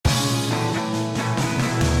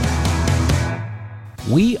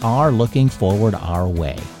we are looking forward our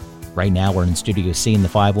way. Right now, we're in Studio C in the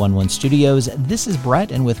 511 studios. This is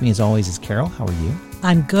Brett, and with me, as always, is Carol. How are you?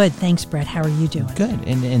 I'm good. Thanks, Brett. How are you doing? Good.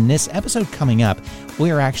 And in this episode coming up,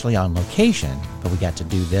 we are actually on location, but we got to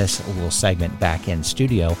do this little segment back in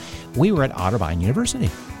studio. We were at Otterbein University.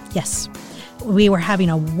 Yes. We were having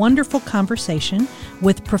a wonderful conversation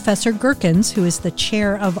with Professor Gerkens, who is the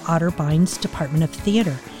chair of Otterbein's Department of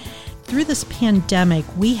Theater. Through this pandemic,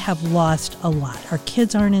 we have lost a lot. Our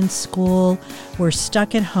kids aren't in school. We're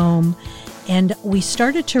stuck at home. And we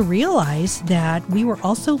started to realize that we were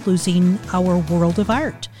also losing our world of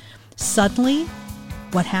art. Suddenly,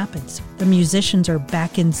 what happens? The musicians are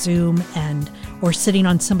back in Zoom or sitting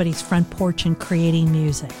on somebody's front porch and creating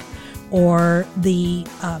music. Or the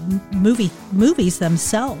movies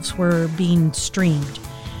themselves were being streamed.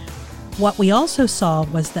 What we also saw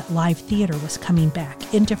was that live theater was coming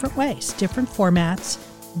back in different ways, different formats,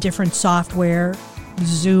 different software,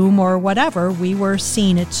 Zoom or whatever. We were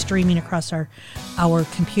seeing it streaming across our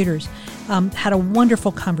computers. Had a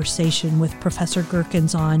wonderful conversation with Professor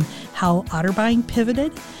Gerkens on how Otterbein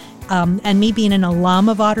pivoted. And me being an alum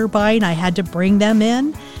of Otterbein, I had to bring them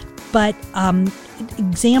in. But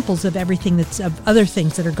examples of of other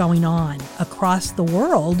things that are going on across the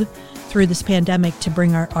world through this pandemic to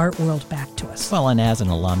bring our art world back to us. Well, and as an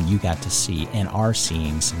alum, you got to see and are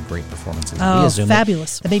seeing some great performances via Zoom.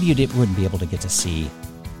 Fabulous. That maybe you wouldn't be able to get to see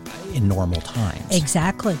in normal times.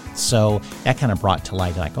 Exactly. So that kind of brought to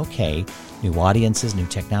light, like, okay, new audiences, new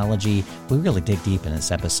technology. We really dig deep in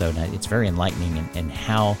this episode. It's very enlightening in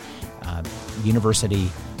how university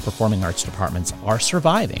performing arts departments are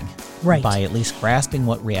surviving by at least grasping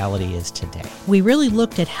what reality is today. We really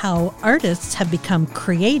looked at how artists have become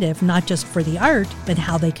creative, not just for the art, but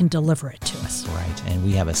how they can deliver it to us. Right, and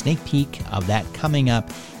we have a sneak peek of that coming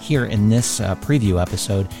up here in this preview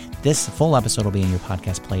episode. This full episode will be in your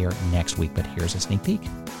podcast player next week, but here's a sneak peek.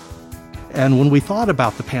 And when we thought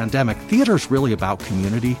about the pandemic, theater's really about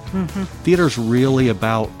community. Mm-hmm. Theater's really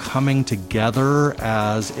about coming together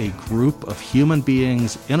as a group of human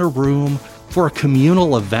beings in a room for a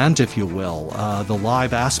communal event, if you will. The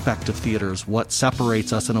live aspect of theater is what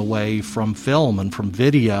separates us in a way from film and from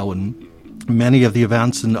video and many of the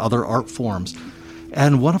events and other art forms.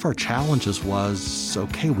 And one of our challenges was,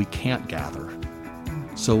 okay, we can't gather.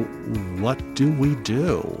 So what do we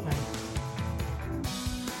do?